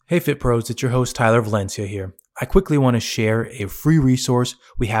Hey Fit Pros, it's your host Tyler Valencia here. I quickly want to share a free resource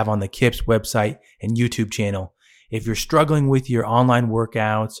we have on the KIPS website and YouTube channel. If you're struggling with your online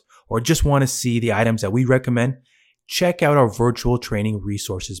workouts or just want to see the items that we recommend, check out our virtual training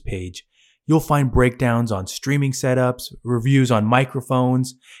resources page. You'll find breakdowns on streaming setups, reviews on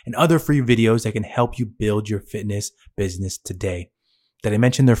microphones, and other free videos that can help you build your fitness business today. Did I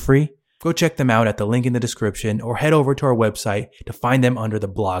mention they're free? Go check them out at the link in the description or head over to our website to find them under the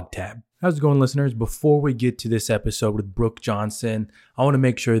blog tab. How's it going, listeners? Before we get to this episode with Brooke Johnson, I want to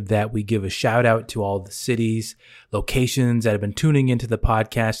make sure that we give a shout out to all the cities, locations that have been tuning into the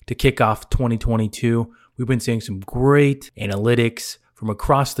podcast to kick off 2022. We've been seeing some great analytics from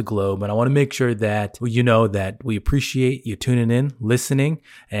across the globe, and I want to make sure that you know that we appreciate you tuning in, listening,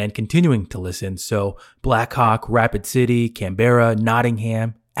 and continuing to listen. So Blackhawk, Rapid City, Canberra,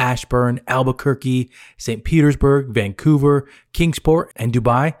 Nottingham, Ashburn, Albuquerque, St. Petersburg, Vancouver, Kingsport, and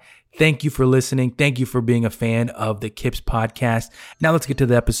Dubai. Thank you for listening. Thank you for being a fan of the KIPS podcast. Now let's get to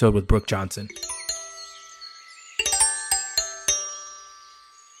the episode with Brooke Johnson.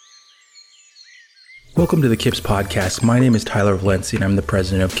 Welcome to the KIPS podcast. My name is Tyler Valencia, and I'm the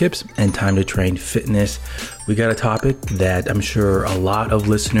president of KIPS and Time to Train Fitness. We got a topic that I'm sure a lot of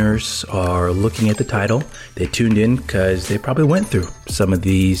listeners are looking at the title. They tuned in because they probably went through some of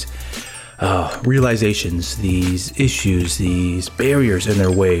these realizations, these issues, these barriers in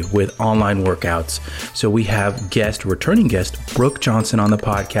their way with online workouts. So we have returning guest, Brooke Johnson on the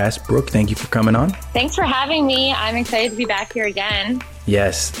podcast. Brooke, thank you for coming on. Thanks for having me. I'm excited to be back here again.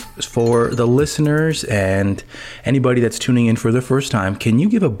 Yes. For the listeners and anybody that's tuning in for the first time, can you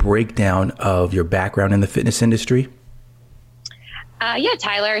give a breakdown of your background in the fitness industry? Yeah,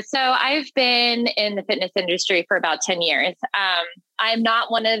 Tyler. So I've been in the fitness industry for about 10 years. I'm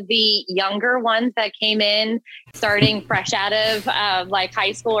not one of the younger ones that came in starting fresh out of like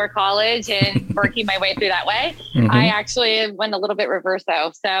high school or college and working my way through that way. Mm-hmm. I actually went a little bit reverse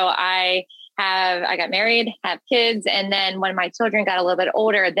though. So I got married, have kids. And then when my children got a little bit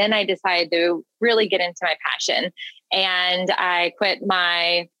older, then I decided to really get into my passion. And I quit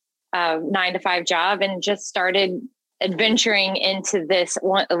my 9-to-5 job and just started adventuring into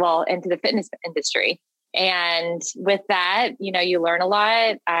into the fitness industry. And with that, you learn a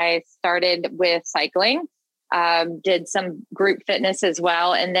lot. I started with cycling, did some group fitness as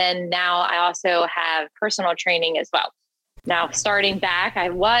well. And then now I also have personal training as well. Now, starting back, I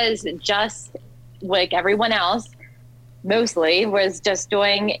was just like everyone else, mostly was just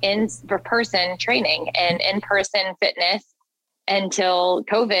doing in-person training and in-person fitness until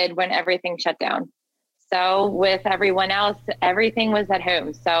COVID when everything shut down. So with everyone else, everything was at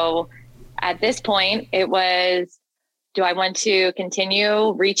home. So at this point, it was, do I want to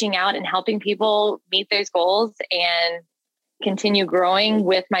continue reaching out and helping people meet those goals and continue growing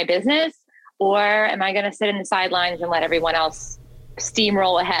with my business? Or am I going to sit in the sidelines and let everyone else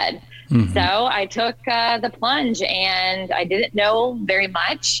steamroll ahead? Mm-hmm. So I took the plunge, and I didn't know very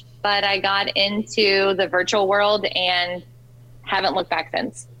much, but I got into the virtual world and haven't looked back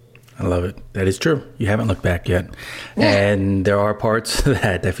since. I love it. That is true. You haven't looked back yet. Yeah. And there are parts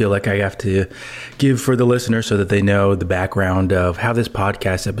that I feel like I have to give for the listener so that they know the background of how this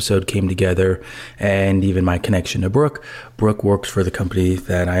podcast episode came together and even my connection to Brooke. Brooke works for the company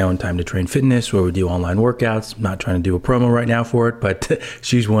that I own, Time to Train Fitness, where we do online workouts. I'm not trying to do a promo right now for it, but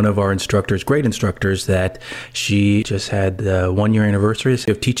she's one of our instructors, great instructors, that she just had the 1-year anniversary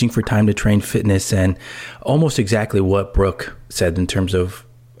of teaching for Time to Train Fitness, and almost exactly what Brooke said in terms of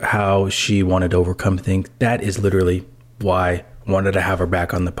how she wanted to overcome things. That is literally why I wanted to have her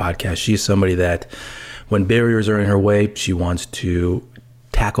back on the podcast. She's somebody that when barriers are in her way, she wants to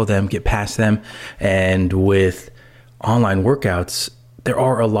tackle them, get past them. And with online workouts, there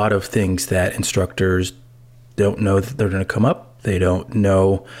are a lot of things that instructors don't know that they're going to come up. They don't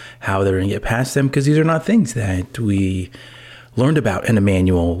know how they're going to get past them because these are not things that we learned about in a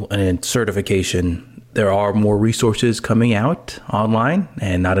manual and in certification. There are more resources coming out online,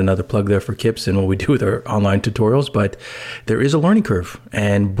 and not another plug there for KIPS and what we do with our online tutorials, but there is a learning curve.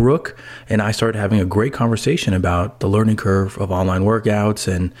 And Brooke and I started having a great conversation about the learning curve of online workouts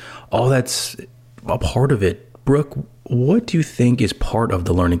and all that's a part of it. Brooke, what do you think is part of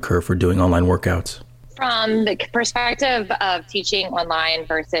the learning curve for doing online workouts? From the perspective of teaching online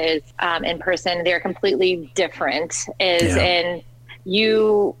versus in person, they're completely different.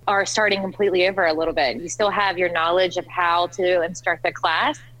 You are starting completely over a little bit. You still have your knowledge of how to instruct a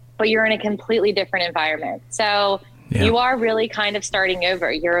class, but you're in a completely different environment. So you are really kind of starting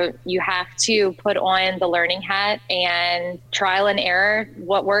over. You have to put on the learning hat and trial and error,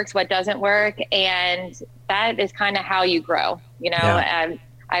 what works, what doesn't work. And that is kind of how you grow.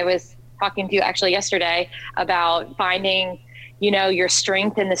 I was talking to you actually yesterday about finding, your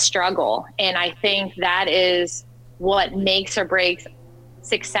strength in the struggle. And I think that is what makes or breaks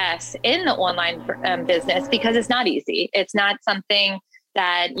success in the online business, because it's not easy. It's not something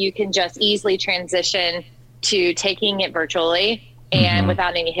that you can just easily transition to taking it virtually and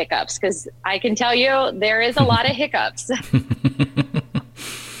without any hiccups. Because I can tell you there is a lot of hiccups.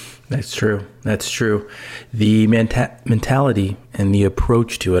 That's true. That's true. The mentality and the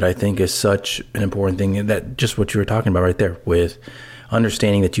approach to it, I think, is such an important thing. That just what you were talking about right there, with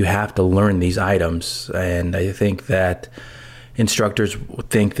understanding that you have to learn these items. And I think that instructors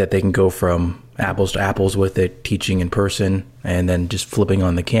think that they can go from apples to apples with it, teaching in person, and then just flipping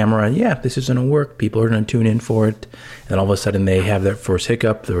on the camera. Yeah, this is going to work. People are going to tune in for it. And all of a sudden they have their first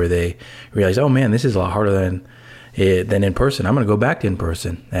hiccup, or they realize, oh man, this is a lot harder than in person. I'm going to go back to in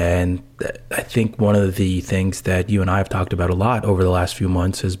person. And I think one of the things that you and I have talked about a lot over the last few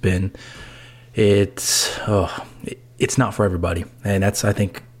months has been it's not for everybody. And that's, I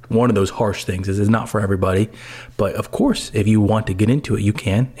think, one of those harsh things is it's not for everybody. But of course, if you want to get into it, you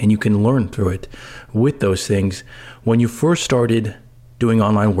can, and you can learn through it with those things. When you first started doing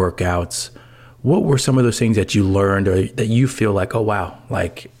online workouts, what were some of those things that you learned, or that you feel like, oh, wow,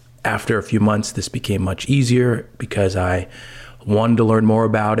 like after a few months, this became much easier because I wanted to learn more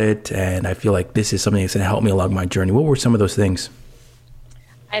about it, and I feel like this is something that's going to help me along my journey? What were some of those things?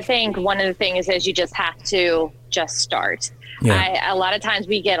 I think one of the things is you just have to just start. Yeah. A lot of times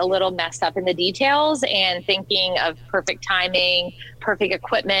we get a little messed up in the details and thinking of perfect timing, perfect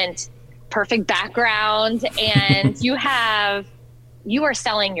equipment, perfect background, and you are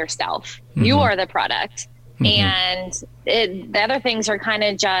selling yourself. You are the product. And the other things are kind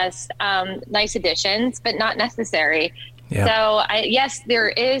of just nice additions, but not necessary. Yeah. So yes, there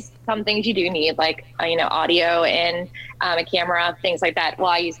is some things you do need, like, audio and a camera, things like that. Well,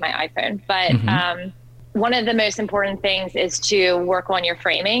 I use my iPhone, but one of the most important things is to work on your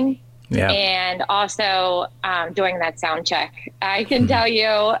framing and also doing that sound check. I can tell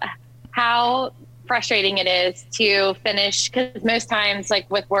you how frustrating it is to finish, because most times,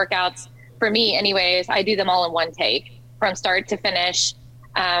 like with workouts, for me anyways, I do them all in one take from start to finish.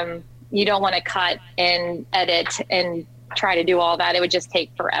 You don't want to cut and edit and try to do all that. It would just take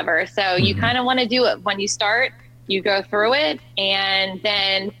forever. So you kind of want to do it when you start, you go through it. And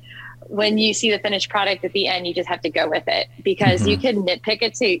then when you see the finished product at the end, you just have to go with it, because you can nitpick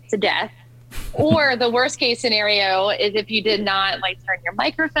it to death. Or the worst case scenario is if you did not turn your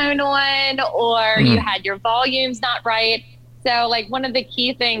microphone on, or you had your volumes not right. So one of the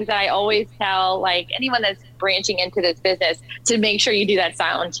key things I always tell anyone that's branching into this business, to make sure you do that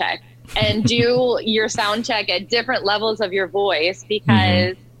sound check and do your sound check at different levels of your voice,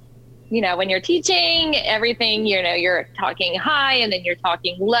 because when you're teaching everything, you're talking high and then you're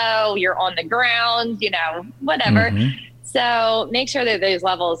talking low, you're on the ground, whatever. So make sure that those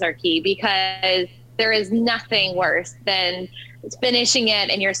levels are key, because there is nothing worse than finishing it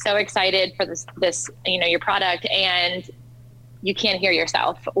and you're so excited for this your product, and you can't hear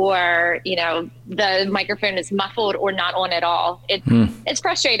yourself, or, the microphone is muffled or not on at all. It's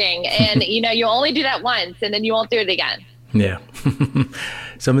frustrating. And, you only do that once and then you won't do it again. Yeah.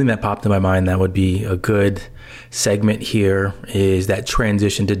 Something that popped in my mind that would be a good segment here is that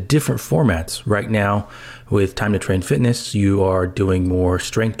transition to different formats. Right now, with Time to Train Fitness, you are doing more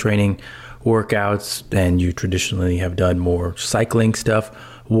strength training workouts, and you traditionally have done more cycling stuff.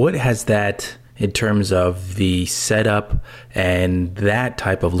 What has that, in terms of the setup and that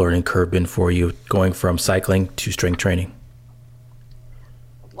type of learning curve, been for you, going from cycling to strength training?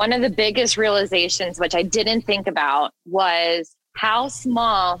 One of the biggest realizations, which I didn't think about, was how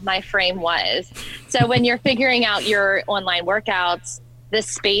small my frame was. So when you're figuring out your online workouts, the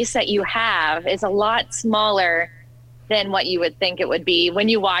space that you have is a lot smaller than what you would think it would be when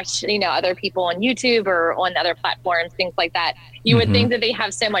you watch, other people on YouTube or on other platforms, things like that. You would think that they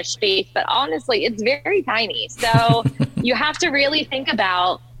have so much space, but honestly, it's very tiny. So you have to really think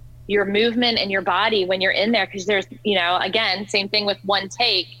about your movement and your body when you're in there, because there's, again, same thing with one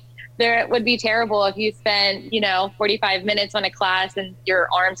take. It would be terrible if you spent, 45 minutes on a class and your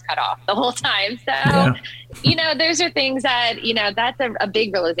arms cut off the whole time. So, those are things that, that's a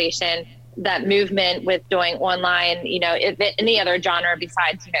big realization. That movement with doing online, if any other genre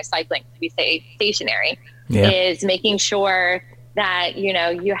besides, cycling, we say stationary, is making sure that,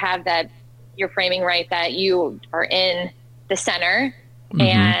 you have that, you're framing right, that you are in the center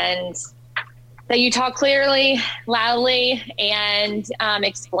and that you talk clearly, loudly, and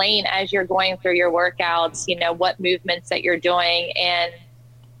explain as you're going through your workouts, what movements that you're doing. And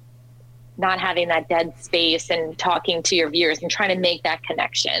not having that dead space and talking to your viewers and trying to make that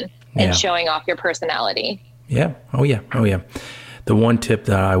connection and showing off your personality. Yeah. Oh, yeah. Oh, yeah. The one tip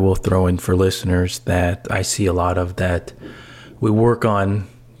that I will throw in for listeners that I see a lot of that we work on,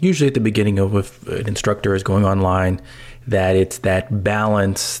 usually at the beginning of if an instructor is going online, that it's that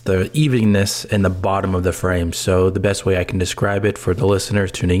balance, the evenness in the bottom of the frame. So the best way I can describe it for the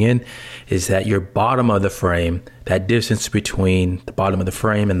listeners tuning in is that your bottom of the frame, that distance between the bottom of the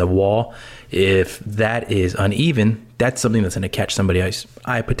frame and the wall, if that is uneven, that's something that's going to catch somebody's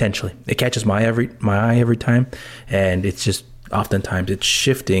eye potentially. It catches my eye every time, and it's just oftentimes it's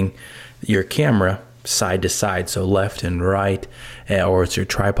shifting your camera side to side, so left and right, or it's your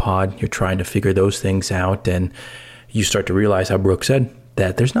tripod. You're trying to figure those things out, and you start to realize, how Brooke said,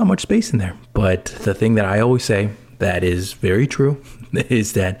 that there's not much space in there. But the thing that I always say that is very true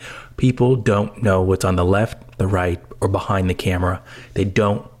is that people don't know what's on the left, the right, or behind the camera. They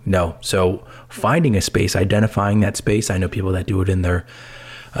don't know. So finding a space, identifying that space. I know people that do it in their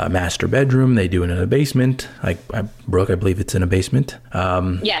master bedroom. They do it in a basement. Brooke, I believe it's in a basement.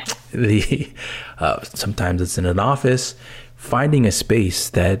 Yes. Sometimes it's in an office. Finding a space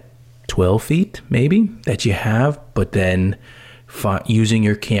that 12 feet maybe that you have, but then using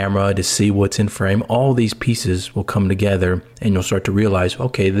your camera to see what's in frame, all these pieces will come together and you'll start to realize,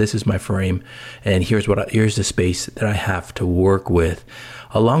 okay, this is my frame and here's the space that I have to work with.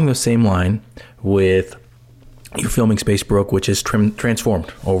 Along the same line with your filming space, Brooke, which has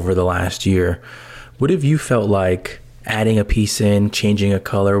transformed over the last year, what have you felt like adding a piece in, changing a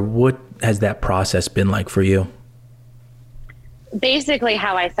color? What has that process been like for you? Basically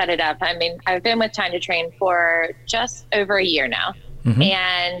how I set it up. I mean, I've been with Time to Train for just over a year now. Mm-hmm.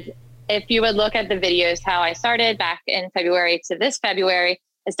 And if you would look at the videos, how I started back in February to this February,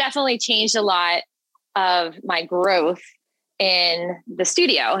 it's definitely changed a lot of my growth in the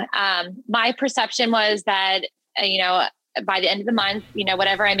studio. My perception was that, by the end of the month,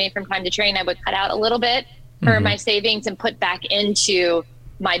 whatever I made from Time to Train, I would cut out a little bit for my savings and put back into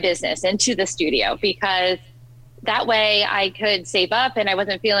my business, into the studio, because that way I could save up and I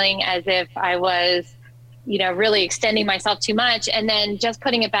wasn't feeling as if I was, really extending myself too much, and then just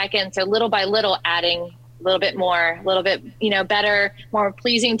putting it back in. So little by little, adding a little bit more, a little bit, better, more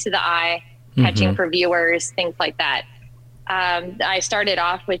pleasing to the eye, catching for viewers, things like that. I started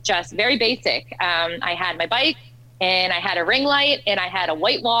off with just very basic. I had my bike and I had a ring light and I had a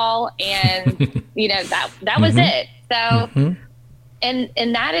white wall, and, that was it. So,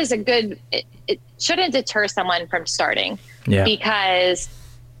 and that is a good, it shouldn't deter someone from starting, because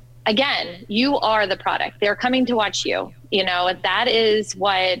again, you are the product. They're coming to watch you. That is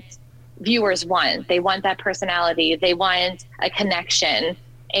what viewers want. They want that personality. They want a connection,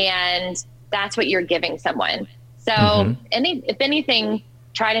 and that's what you're giving someone. So if anything,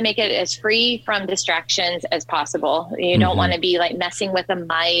 try to make it as free from distractions as possible. You don't want to be like messing with a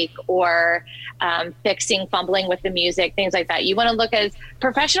mic or fumbling with the music, things like that. You want to look as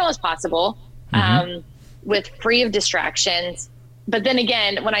professional as possible, with free of distractions. But then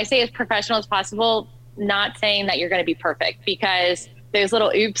again, when I say as professional as possible, not saying that you're going to be perfect, because there's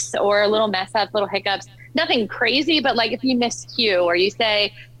little oops or little mess ups, little hiccups, nothing crazy. But like if you miss cue, or you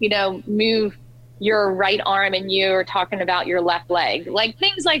say, move your right arm and you're talking about your left leg, like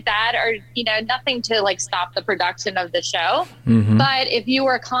things like that are, nothing to like stop the production of the show. But if you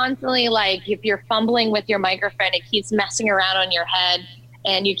are constantly if you're fumbling with your microphone, it keeps messing around on your head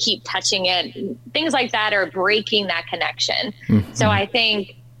and you keep touching it, things like that are breaking that connection. So I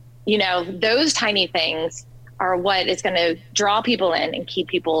think, those tiny things are what is going to draw people in and keep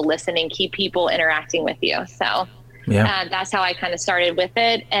people listening, keep people interacting with you. So that's how I kind of started with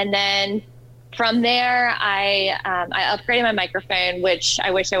it. And then from there, I upgraded my microphone, which I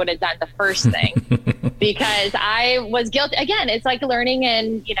wish I would have done the first thing, because I was guilty. Again, it's like learning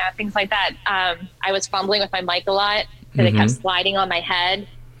and, things like that. I was fumbling with my mic a lot because it kept sliding on my head.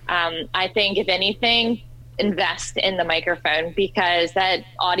 I think if anything, invest in the microphone, because that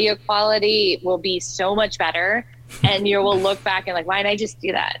audio quality will be so much better, and you will look back and why didn't I just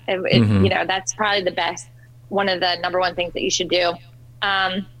do that? That's probably the best, one of the number one things that you should do.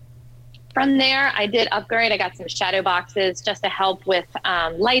 From there, I did upgrade. I got some shadow boxes just to help with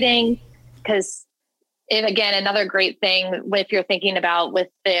lighting, because again, another great thing if you're thinking about with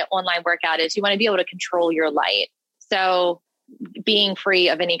the online workout is you want to be able to control your light. So being free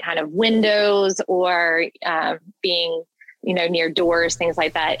of any kind of windows or being, near doors, things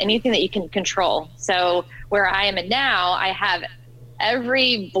like that, anything that you can control. So where I am now, I have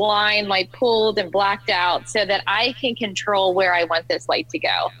every blind light pulled and blacked out so that I can control where I want this light to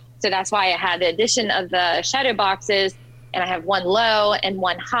go. So that's why I had the addition of the shadow boxes, and I have one low and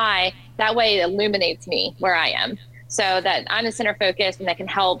one high. that way it illuminates me where I am so that I'm the center focus and that can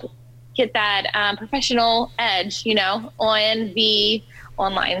help get that professional edge, on the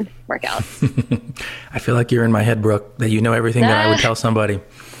online workouts. I feel like you're in my head, Brooke, that you know everything that I would tell somebody.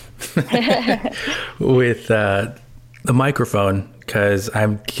 With the microphone, because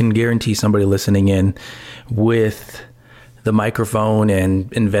I can guarantee somebody listening in with the microphone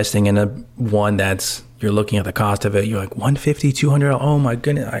and investing in one that's, you're looking at the cost of it, you're like $150, $200. Oh my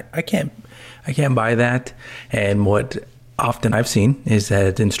goodness, I can't buy that. And what often I've seen is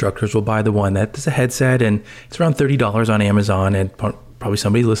that instructors will buy the one that's a headset and it's around $30 on Amazon, and probably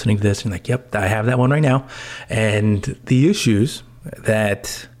somebody listening to this and like, yep, I have that one right now. And the issues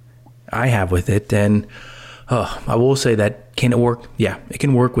that I have with it, and I will say that, can it work? Yeah, it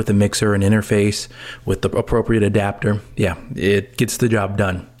can work with a mixer and interface with the appropriate adapter. Yeah, it gets the job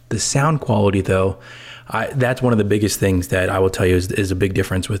done. The sound quality, though, that's one of the biggest things that I will tell you is a big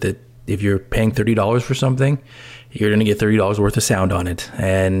difference with it. If you're paying $30 for something, you're going to get $30 worth of sound on it.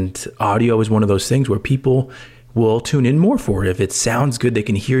 And audio is one of those things where people will tune in more for it. If it sounds good, they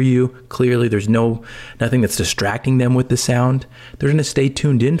can hear you clearly. There's nothing that's distracting them with the sound. They're going to stay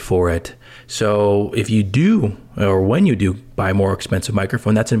tuned in for it. So if you do, or when you do buy a more expensive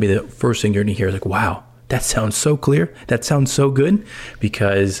microphone, that's going to be the first thing you're going to hear. Like, wow, that sounds so clear. That sounds so good.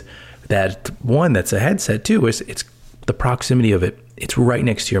 Because that one that's a headset too, it's the proximity of it. It's right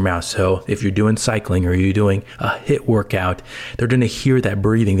next to your mouth. So if you're doing cycling or you're doing a HIIT workout, they're going to hear that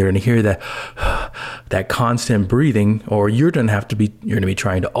breathing. They're going to hear that constant breathing, or you're going to be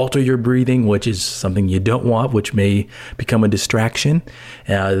trying to alter your breathing, which is something you don't want, which may become a distraction.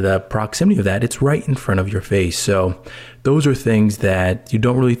 The proximity of that, it's right in front of your face. So those are things that you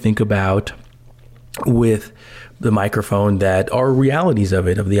don't really think about with the microphone that are realities of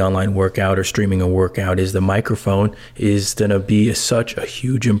the online workout or streaming a workout. Is the microphone is going to be such a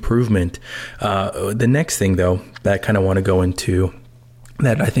huge improvement. The next thing, though, that I kind of want to go into,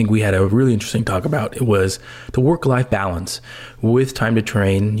 that I think we had a really interesting talk about, it was the work-life balance. With Time to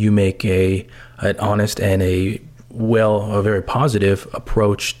Train, you make an honest and a very positive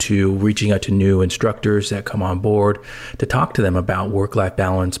approach to reaching out to new instructors that come on board to talk to them about work-life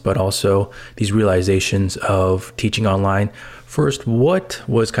balance, but also these realizations of teaching online. First, what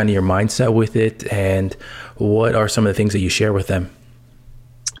was kind of your mindset with it, and what are some of the things that you share with them?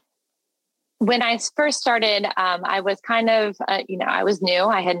 When I first started, I was kind of, I was new.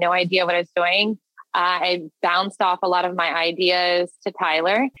 I had no idea what I was doing. I bounced off a lot of my ideas to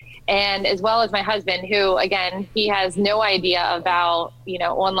Tyler, and as well as my husband, who, again, he has no idea about,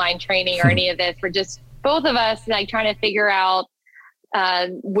 online training or any of this. We're just both of us like trying to figure out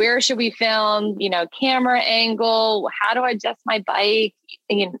where should we film, camera angle, how do I adjust my bike,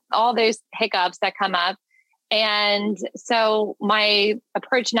 all those hiccups that come up. And so my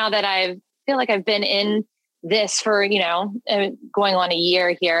approach now that I feel like I've been in this for, going on a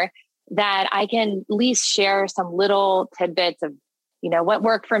year here, that I can at least share some little tidbits of, what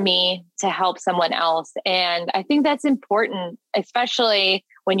worked for me to help someone else. And I think that's important, especially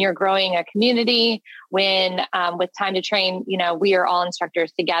when you're growing a community, when with Time to Train, we are all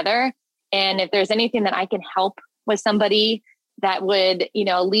instructors together. And if there's anything that I can help with somebody that would,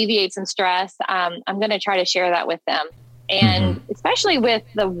 alleviate some stress, I'm going to try to share that with them. And especially with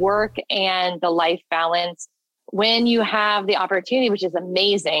the work and the life balance, when you have the opportunity, which is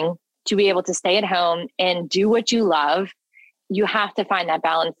amazing, to be able to stay at home and do what you love, you have to find that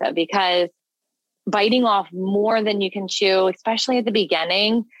balance though, because biting off more than you can chew, especially at the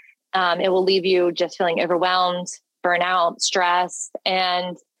beginning, it will leave you just feeling overwhelmed, burnout, stressed.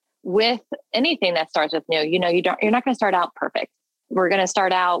 And with anything that starts with new, you're not going to start out perfect. We're going to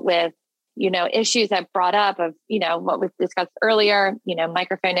start out with, issues that brought up of, what we discussed earlier,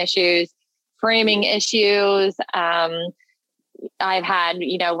 microphone issues, framing issues. I've had,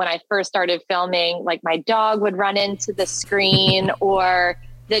 when I first started filming, like my dog would run into the screen, or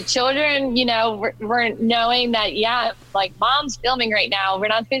the children, weren't knowing that, like mom's filming right now. We're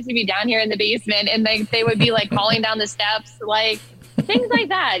not supposed to be down here in the basement. And they would be like falling down the steps, like things like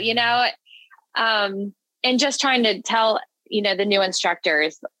that, and just trying to tell, the new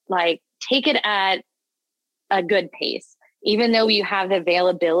instructors, like, take it at a good pace, even though you have the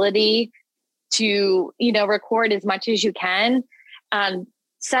availability to, record as much as you can.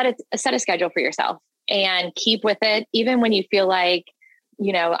 Set a schedule for yourself and keep with it. Even when you feel like,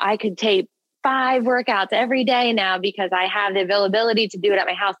 I could tape 5 workouts every day now because I have the availability to do it at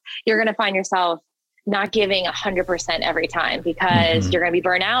my house, you're going to find yourself not giving 100% every time, because you're going to be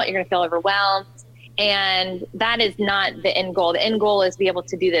burnt out. You're going to feel overwhelmed. And that is not the end goal. The end goal is to be able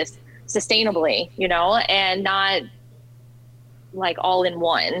to do this sustainably, and not like all in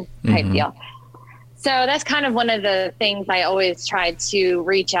one type deal. So that's kind of one of the things I always try to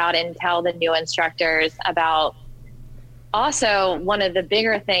reach out and tell the new instructors about. Also, one of the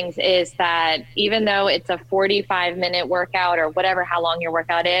bigger things is that even though it's a 45-minute workout or whatever, how long your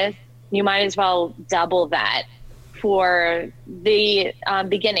workout is, you might as well double that for the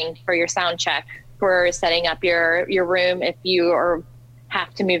beginning, for your sound check, for setting up your room if you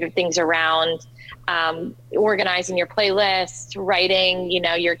have to move things around, organizing your playlist, writing,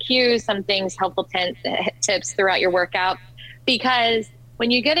 your cues, some things, helpful tips throughout your workout. Because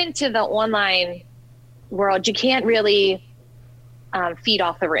when you get into the online world, you can't really feed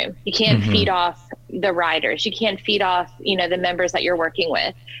off the room. You can't feed off the riders. You can't feed off, the members that you're working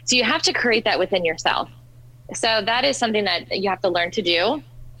with. So you have to create that within yourself. So that is something that you have to learn to do.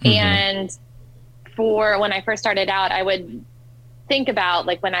 And for when I first started out, I would think about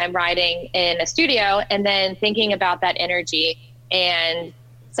like when I'm riding in a studio and then thinking about that energy and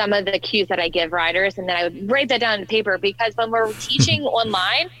some of the cues that I give riders. And then I would write that down on paper, because when we're teaching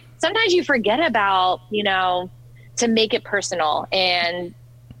online, sometimes you forget about, to make it personal and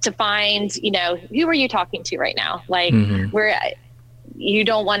to find, who are you talking to right now? Like where you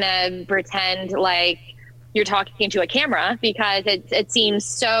don't want to pretend like you're talking to a camera, because it seems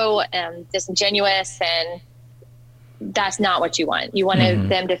so disingenuous, and that's not what you want. You want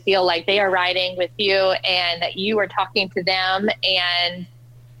them to feel like they are riding with you and that you are talking to them and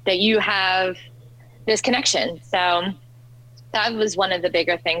that you have this connection. So that was one of the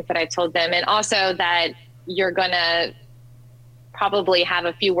bigger things that I told them. And also that you're going to probably have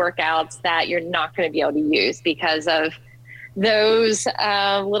a few workouts that you're not going to be able to use because of those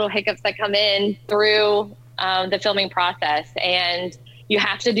little hiccups that come in through the filming process. And you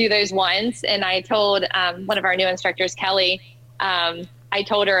have to do those once. And I told one of our new instructors, Kelly, I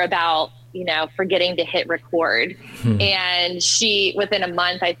told her about, forgetting to hit record. And she, within a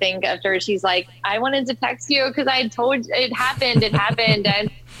month, I think, after, she's like, I wanted to text you because I told you it happened.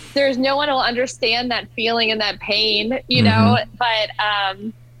 And there's no one who will understand that feeling and that pain, but,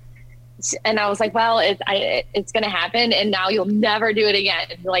 and I was like, well, it's going to happen. And now you'll never do it again.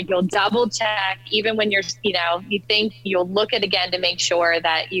 Like, you'll double check, even when you're, you think, you'll look at it again to make sure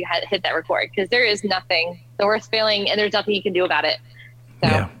that you hit that record, because there is nothing, the worst feeling, and there's nothing you can do about it.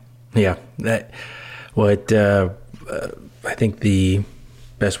 So. Yeah. I think the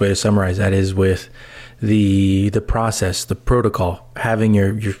best way to summarize that is with the process, the protocol, having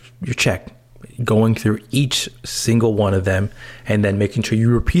your check, going through each single one of them, and then making sure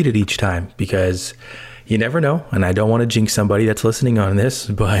you repeat it each time, because you never know. And I don't want to jinx somebody that's listening on this,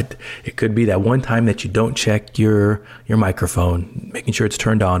 but it could be that one time that you don't check your microphone, making sure it's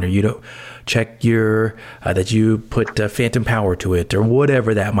turned on, or you don't check your that you put phantom power to it, or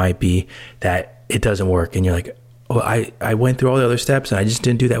whatever that might be, that it doesn't work. And you're like, oh, I went through all the other steps and I just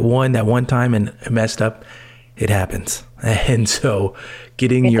didn't do that one time and I messed up. It happens. And so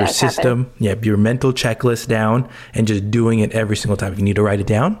getting your system, your mental checklist down and just doing it every single time. If you need to write it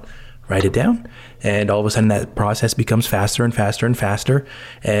down. And all of a sudden that process becomes faster and faster and faster.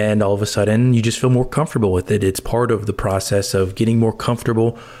 And all of a sudden you just feel more comfortable with it. It's part of the process of getting more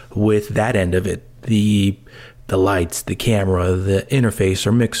comfortable with that end of it. The lights, the camera, the interface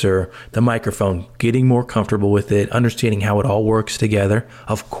or mixer, the microphone, getting more comfortable with it, understanding how it all works together.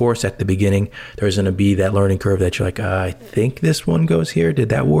 Of course, at the beginning, there's going to be that learning curve that you're like, I think this one goes here. Did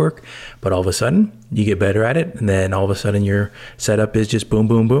that work? But all of a sudden, you get better at it. And then all of a sudden, your setup is just boom,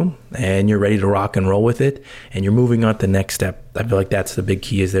 boom, boom. And you're ready to rock and roll with it. And you're moving on to the next step. I feel like that's the big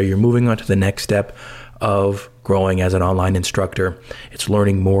key is there. You're moving on to the next step of growing as an online instructor. It's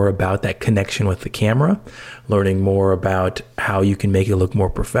learning more about that connection with the camera, learning more about how you can make it look more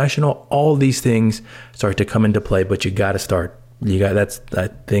professional. All these things start to come into play, but you got to start. That's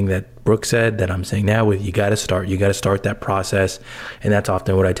that thing that Brooke said that I'm saying now with you got to start that process. And that's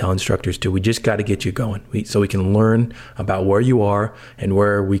often what I tell instructors too. We just got to get you going so we can learn about where you are and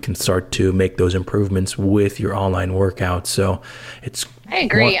where we can start to make those improvements with your online workouts. So I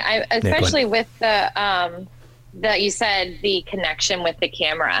agree. Especially with the you said the connection with the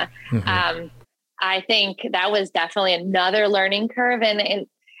camera. I think that was definitely another learning curve. And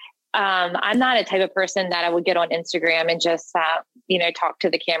I'm not a type of person that I would get on Instagram and just, talk to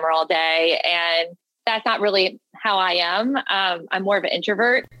the camera all day. And that's not really how I am. I'm more of an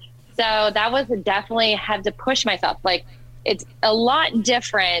introvert. So that was definitely had to push myself. Like, it's a lot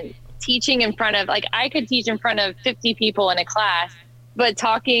different teaching in front of, like, I could teach in front of 50 people in a class, but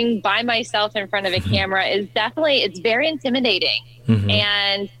talking by myself in front of a camera is definitely, it's very intimidating.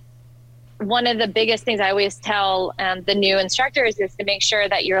 And one of the biggest things I always tell the new instructors is to make sure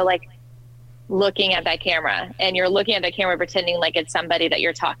that you're like looking at that camera, and you're looking at the camera pretending like it's somebody that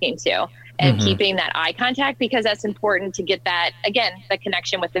you're talking to, and keeping that eye contact, because that's important to get that, again, the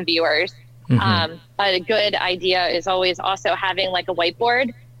connection with the viewers. A good idea is always also having like a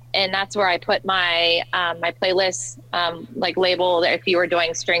whiteboard, and that's where I put my my playlists, like labeled if you were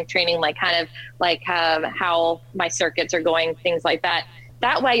doing strength training, like kind of like how my circuits are going, things like that.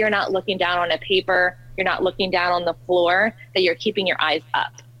 That way you're not looking down on a paper, you're not looking down on the floor, that you're keeping your eyes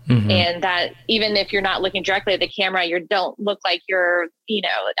up. And that even if you're not looking directly at the camera, you don't look like you're, you know,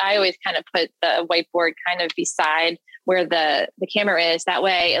 I always kind of put the whiteboard kind of beside where the camera is. That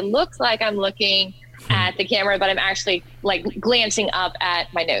way it looks like I'm looking at the camera, but I'm actually like glancing up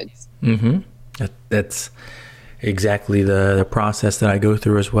at my notes. That's exactly the process that I go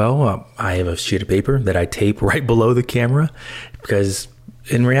through as well. I have a sheet of paper that I tape right below the camera, because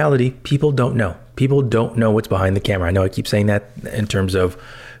in reality, people don't know. People don't know what's behind the camera. I know I keep saying that in terms of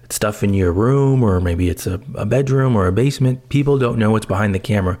stuff in your room, or maybe it's a bedroom or a basement. People don't know what's behind the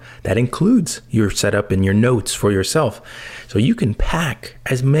camera. That includes your setup and your notes for yourself. So you can pack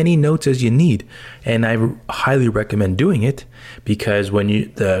as many notes as you need. And I highly recommend doing it, because when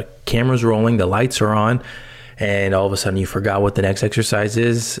the camera's rolling, the lights are on, and all of a sudden you forgot what the next exercise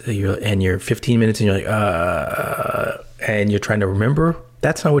is, and you're 15 minutes and you're like, and you're trying to remember.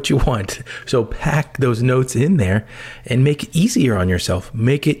 That's not what you want. So pack those notes in there and make it easier on yourself.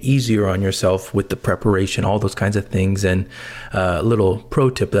 Make it easier on yourself with the preparation, all those kinds of things. And a little pro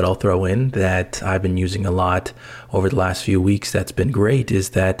tip that I'll throw in that I've been using a lot over the last few weeks that's been great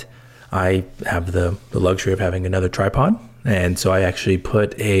is that I have the luxury of having another tripod. And so I actually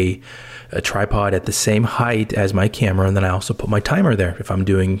put a tripod at the same height as my camera, and then I also put my timer there. If I'm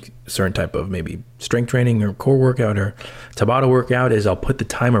doing a certain type of maybe strength training or core workout or Tabata workout, is I'll put the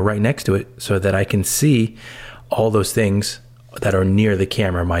timer right next to it so that I can see all those things that are near the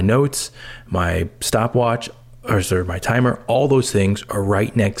camera. My notes, my stopwatch, or my timer, all those things are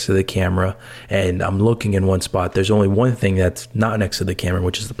right next to the camera, and I'm looking in one spot. There's only one thing that's not next to the camera,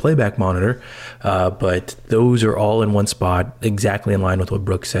 which is the playback monitor, but those are all in one spot, exactly in line with what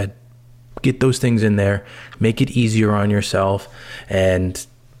Brooke said. Get those things in there, make it easier on yourself, and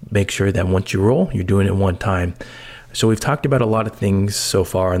make sure that once you roll, you're doing it one time. So we've talked about a lot of things so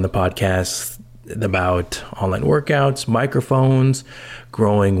far in the podcast about online workouts, microphones,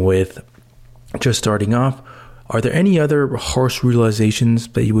 growing with just starting off. Are there any other harsh realizations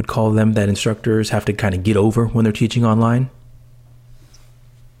that you would call them that instructors have to kind of get over when they're teaching online?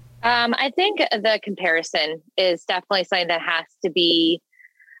 I think the comparison is definitely something that has to be,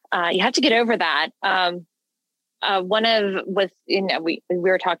 you have to get over that. We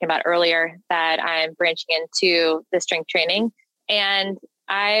were talking about earlier that I'm branching into the strength training, and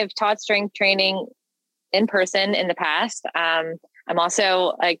I've taught strength training in person in the past. I'm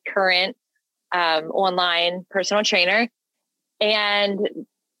also a current online personal trainer. And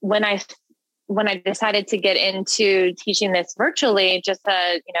when I decided to get into teaching this virtually, just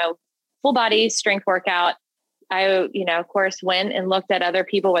a, full body strength workout, I, of course, went and looked at other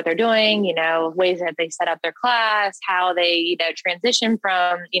people, what they're doing, ways that they set up their class, how they, transition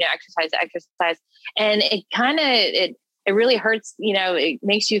from, exercise to exercise. And it kind of, it really hurts, it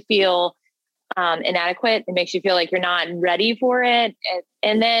makes you feel inadequate. It makes you feel like you're not ready for it.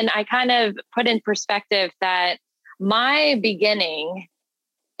 And then I kind of put in perspective that my beginning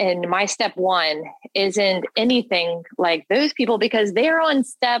and my step one isn't anything like those people, because they're on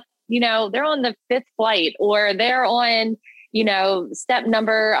step, they're on the 5th flight, or they're on, step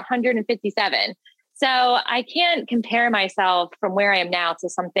number 157. So I can't compare myself from where I am now to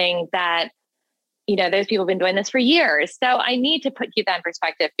something that, those people have been doing this for years. So I need to keep that in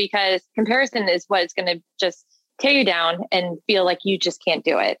perspective, because comparison is what's going to just tear you down and feel like you just can't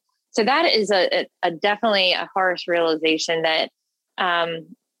do it. So that is a definitely a harsh realization that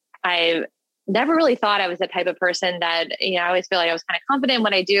I never really thought I was the type of person that, I always feel like I was kind of confident in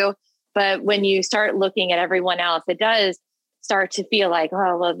what I do. But when you start looking at everyone else, it does start to feel like,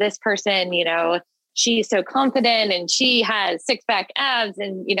 oh, well, this person, she's so confident and she has 6-pack abs,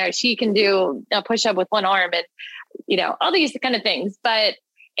 and, she can do a push up with one arm, and, all these kind of things.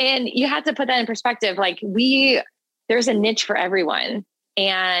 And you have to put that in perspective. Like there's a niche for everyone,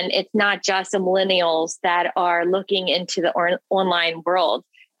 and it's not just the millennials that are looking into the online world.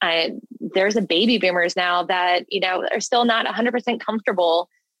 There's a baby boomers now that, are still not 100% comfortable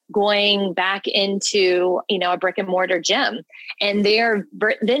going back into, a brick and mortar gym, and they're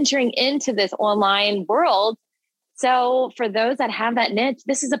venturing into this online world. So for those that have that niche,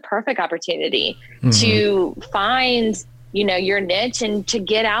 this is a perfect opportunity to find, your niche, and to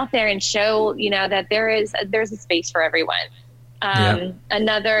get out there and show, that there's a space for everyone.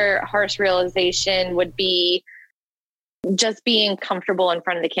 Another harsh realization would be just being comfortable in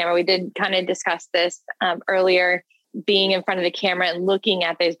front of the camera. We did kind of discuss this earlier, being in front of the camera and looking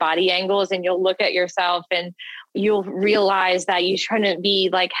at those body angles, and you'll look at yourself and you'll realize that you shouldn't be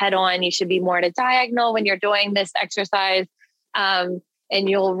like head on. You should be more at a diagonal when you're doing this exercise. And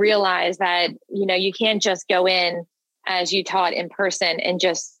you'll realize that, you can't just go in as you taught in person and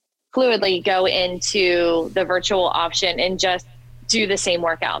just fluidly go into the virtual option and just do the same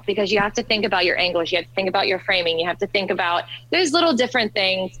workout, because you have to think about your angles. You have to think about your framing. You have to think about those little different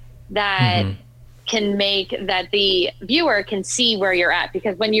things that can make that the viewer can see where you're at.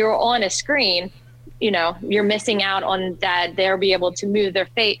 Because when you're on a screen, you're missing out on that. They'll be able to move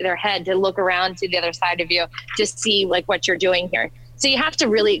their head to look around to the other side of you to see like what you're doing here. So you have to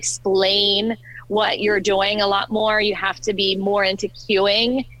really explain what you're doing a lot more. You have to be more into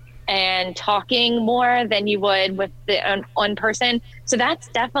cueing and talking more than you would with the on person. So that's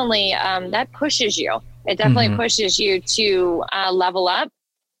definitely, that pushes you. It definitely pushes you to level up.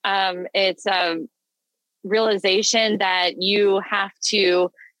 It's a realization that you have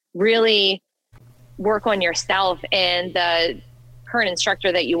to really work on yourself and the current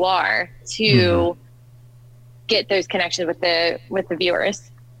instructor that you are to get those connections with the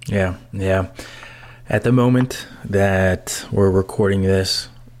viewers. Yeah. At the moment that we're recording this,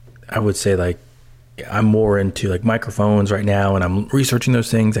 I would say like I'm more into like microphones right now, and I'm researching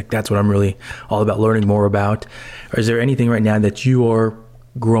those things. Like that's what I'm really all about learning more about. Is there anything right now that you are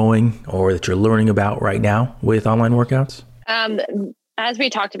growing or that you're learning about right now with online workouts? As we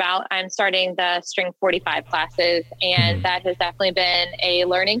talked about, I'm starting the String 45 classes, and that has definitely been a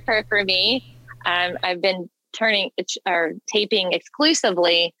learning curve for me. I've been taping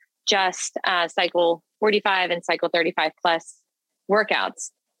exclusively just cycle 45 and cycle 35 plus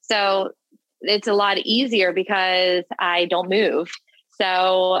workouts. So it's a lot easier because I don't move.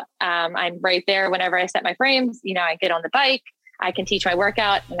 So I'm right there whenever I set my frames. I get on the bike, I can teach my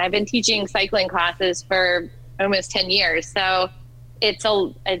workout, and I've been teaching cycling classes for almost 10 years. So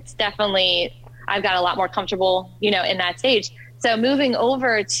it's definitely, I've got a lot more comfortable, in that stage. So moving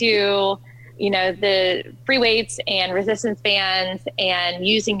over to, the free weights and resistance bands and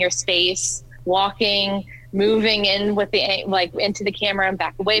using your space, walking, moving in with into the camera and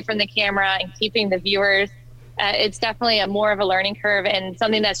back away from the camera and keeping the viewers. It's definitely more of a learning curve and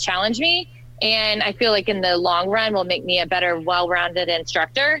something that's challenged me. And I feel like in the long run will make me a better, well-rounded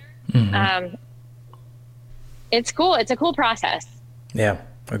instructor. It's cool. It's a cool process. Yeah,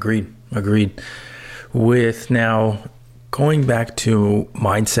 agreed. With now going back to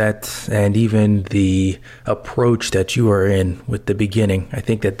mindset and even the approach that you are in with the beginning, I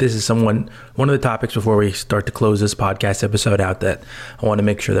think that this is one of the topics before we start to close this podcast episode out that I want to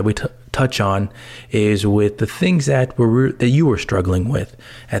make sure that we touch on is with the things that you were struggling with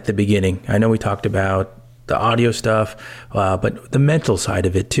at the beginning. I know we talked about the audio stuff, but the mental side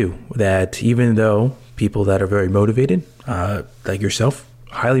of it too, that even though people that are very motivated, like yourself,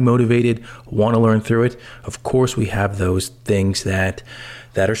 highly motivated, want to learn through it. Of course, we have those things that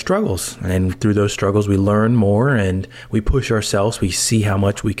are struggles. And through those struggles, we learn more and we push ourselves. We see how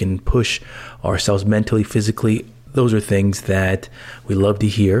much we can push ourselves mentally, physically. Those are things that we love to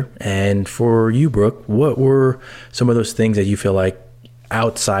hear. And for you, Brooke, what were some of those things that you feel like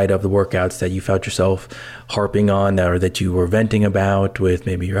outside of the workouts that you felt yourself harping on or that you were venting about with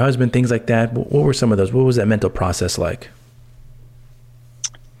maybe your husband, things like that? What were some of those? What was that mental process like?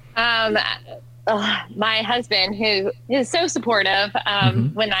 My husband, who is so supportive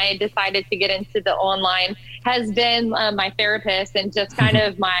when I decided to get into the online, has been my therapist and just kind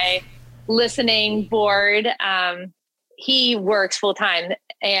of my listening board. He works full time,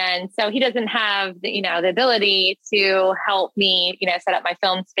 and so he doesn't have the ability to help me, set up my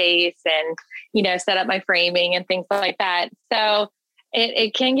film space and, set up my framing and things like that. So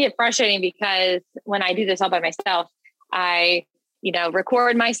it can get frustrating because when I do this all by myself, I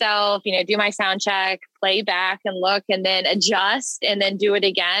record myself, do my sound check, play back and look, and then adjust and then do it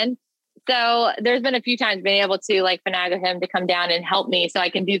again. So there's been a few times being able to finagle him to come down and help me so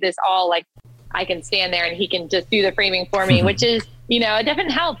I can do this all I can stand there and he can just do the framing for me, which is, a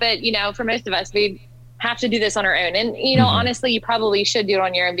different help. But, for most of us, we have to do this on our own. And, honestly, you probably should do it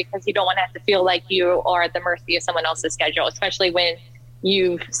on your own because you don't want to have to feel like you are at the mercy of someone else's schedule, especially when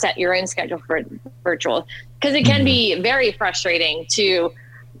you've set your own schedule for virtual. Because it can be very frustrating to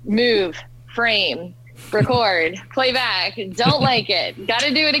move, frame, record, play back, don't like it, got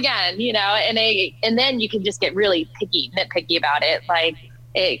to do it again, and then you can just get really nitpicky about it.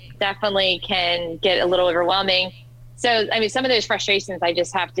 It definitely can get a little overwhelming. So, some of those frustrations, I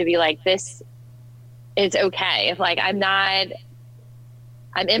just have to be like, this is okay. I'm not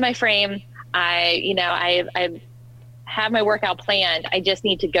I'm in my frame. I have my workout planned. I just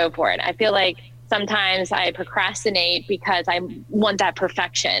need to go for it. I feel like sometimes I procrastinate because I want that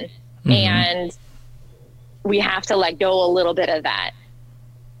perfection, and we have to let go a little bit of that.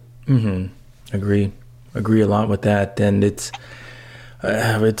 Agree a lot with that. And it's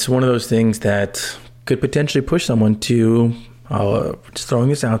one of those things that could potentially push someone to, just throwing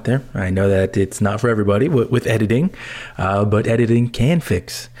this out there. I know that it's not for everybody with editing, but editing can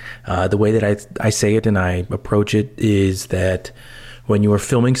fix. The way that I say it and I approach it is that when you are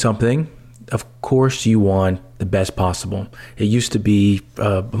filming something, of course you want the best possible. It used to be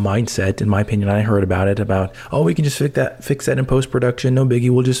a mindset, in my opinion. I heard about it, we can just fix that in post-production. No biggie.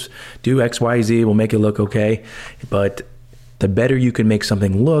 We'll just do X, Y, Z. We'll make it look okay. But the better you can make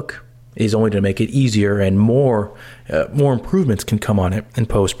something look is only to make it easier, and more improvements can come on it in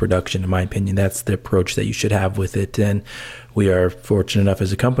post-production. In my opinion, that's the approach that you should have with it. And we are fortunate enough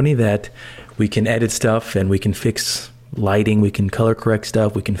as a company that we can edit stuff and we can fix lighting, we can color correct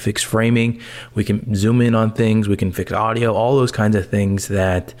stuff, we can fix framing, we can zoom in on things, we can fix audio, all those kinds of things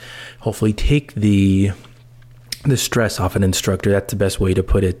that hopefully take the stress off an instructor. That's the best way to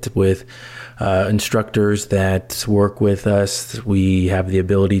put it. With instructors that work with us, we have the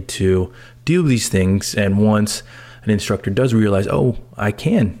ability to do these things, and once an instructor does realize, I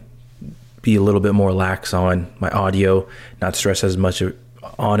can be a little bit more lax on my audio, not stress as much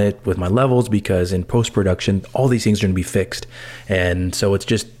on it with my levels, because in post-production all these things are going to be fixed, and so it's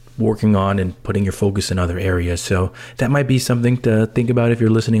just working on and putting your focus in other areas. So that might be something to think about if you're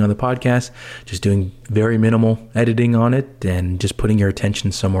listening on the podcast, just doing very minimal editing on it and just putting your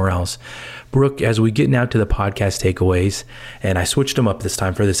attention somewhere else. Brooke, as we get now to the podcast takeaways, and I switched them up this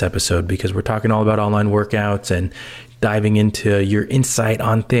time for this episode because we're talking all about online workouts and diving into your insight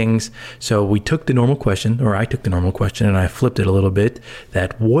on things. So we took the normal question, or I took the normal question and I flipped it a little bit,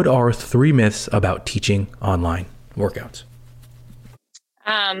 that what are 3 myths about teaching online workouts?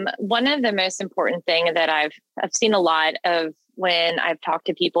 One of the most important thing that I've seen a lot of when I've talked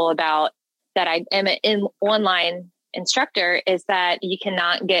to people about that I am an online instructor is that you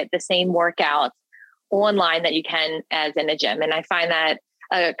cannot get the same workouts online that you can as in a gym. And I find that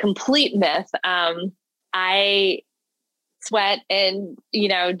a complete myth. I sweat and,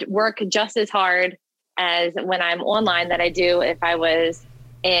 work just as hard as when I'm online that I do if I was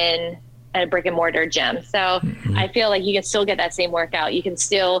in a brick and mortar gym. So I feel like you can still get that same workout. You can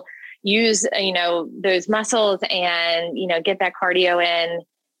still use, those muscles and, get that cardio in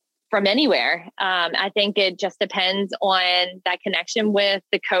from anywhere. I think it just depends on that connection with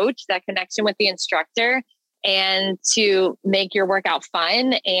the coach, that connection with the instructor, and to make your workout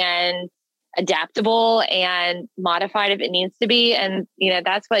fun and adaptable and modified if it needs to be. And,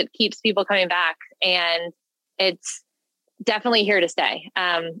 that's what keeps people coming back. And it's definitely here to stay.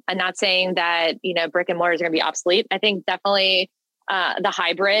 I'm not saying that, brick and mortar is going to be obsolete. I think definitely the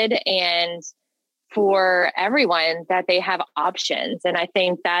hybrid, and for everyone that they have options. And I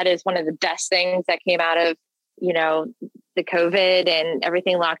think that is one of the best things that came out of, the COVID and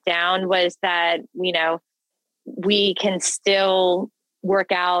everything locked down, was that, we can still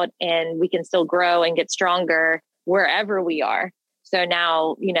work out and we can still grow and get stronger wherever we are. So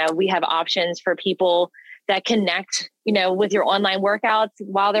now, we have options for people that connect, with your online workouts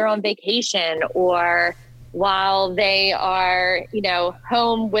while they're on vacation, or while they are,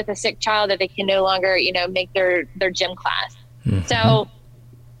 home with a sick child that they can no longer, make their gym class. So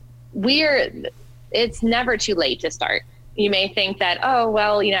it's never too late to start. You may think that,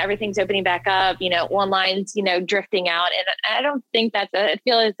 everything's opening back up, online's, drifting out. And I don't think I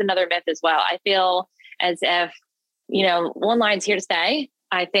feel it's another myth as well. I feel as if, online's here to stay.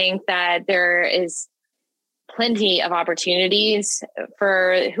 I think that there is plenty of opportunities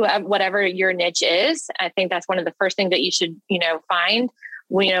for whatever your niche is. I think that's one of the first things that you should, find,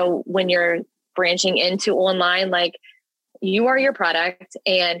 when you're branching into online, like, you are your product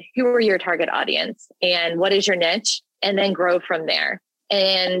and who are your target audience and what is your niche, and then grow from there.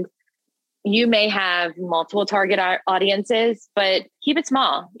 And you may have multiple target audiences, but keep it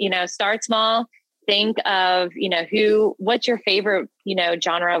small, start small. Think of, what's your favorite,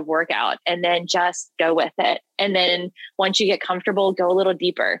 genre of workout, and then just go with it. And then once you get comfortable, go a little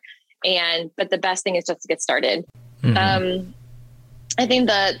deeper. But the best thing is just to get started. I think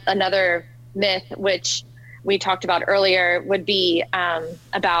that another myth, which we talked about earlier, would be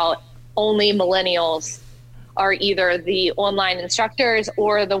about only millennials are either the online instructors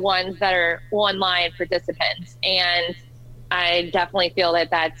or the ones that are online participants. And I definitely feel that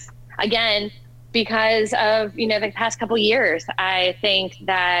that's, again, because of, the past couple of years. I think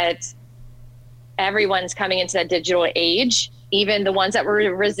that everyone's coming into that digital age, even the ones that were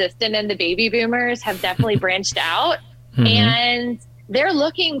resistant and the baby boomers have definitely branched out. Mm-hmm. And they're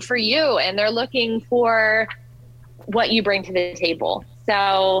looking for you, and they're looking for what you bring to the table.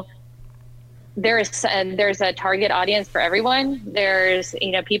 So there's a target audience for everyone. There's,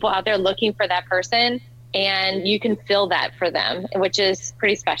 people out there looking for that person, and you can fill that for them, which is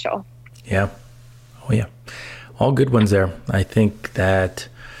pretty special. Yeah. Oh yeah. All good ones there. I think that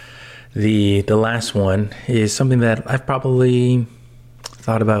the last one is something that I've probably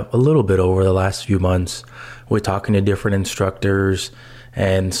thought about a little bit over the last few months with talking to different instructors,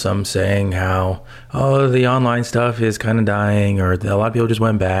 and some saying how, the online stuff is kind of dying, or a lot of people just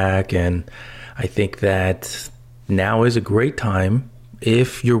went back. And I think that now is a great time,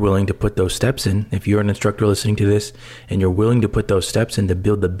 if you're willing to put those steps in. If you're an instructor listening to this and you're willing to put those steps in to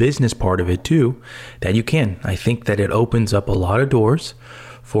build the business part of it too, that you can. I think that it opens up a lot of doors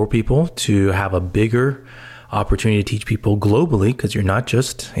for people to have a bigger opportunity to teach people globally, because you're not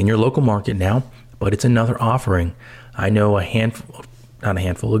just in your local market now, but it's another offering. I know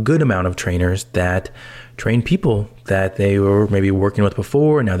a good amount of trainers that train people that they were maybe working with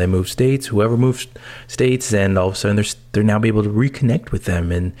before, and now they moved states, whoever moved states, and all of a sudden they're now able to reconnect with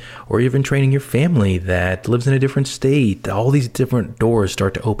them, or even training your family that lives in a different state. All these different doors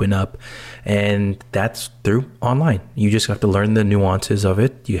start to open up, and that's through online. You just have to learn the nuances of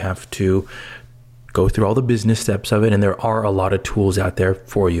it. You have to go through all the business steps of it, and there are a lot of tools out there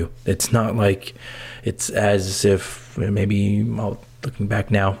for you. It's not like it's as if maybe, looking back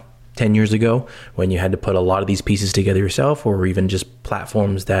now, 10 years ago, when you had to put a lot of these pieces together yourself, or even just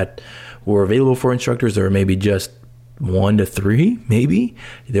platforms that were available for instructors, or maybe just 1 to 3, maybe.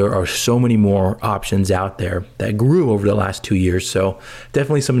 There are so many more options out there that grew over the last 2 years. So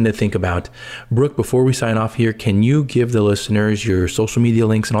definitely something to think about. Brooke, before we sign off here, can you give the listeners your social media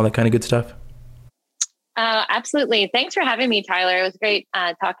links and all that kind of good stuff? Absolutely. Thanks for having me, Tyler. It was great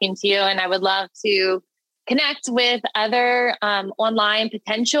talking to you, and I would love to connect with other online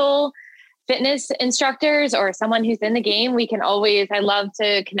potential fitness instructors, or someone who's in the game. I love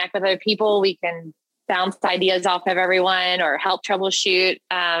to connect with other people. We can bounce ideas off of everyone, or help troubleshoot.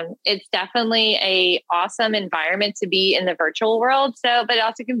 It's definitely a awesome environment to be in the virtual world. But it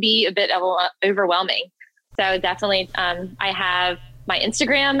also can be a bit overwhelming. So definitely, I have my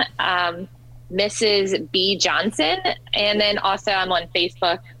Instagram, Mrs. B Johnson. And then also I'm on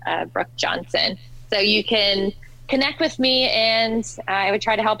Facebook, Brooke Johnson. So you can connect with me, and I would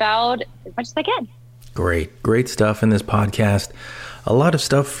try to help out as much as I can. Great stuff in this podcast. A lot of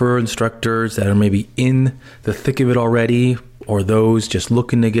stuff for instructors that are maybe in the thick of it already, or those just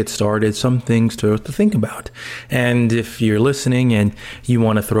looking to get started. Some things to think about. And if you're listening and you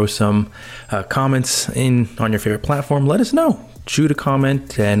want to throw some comments in on your favorite platform, let us know. Shoot a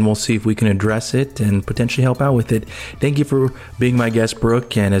comment, and we'll see if we can address it and potentially help out with it. Thank you for being my guest,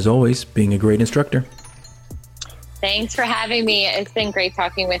 Brooke, and as always, being a great instructor. Thanks for having me. It's been great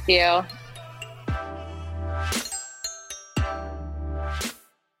talking with you.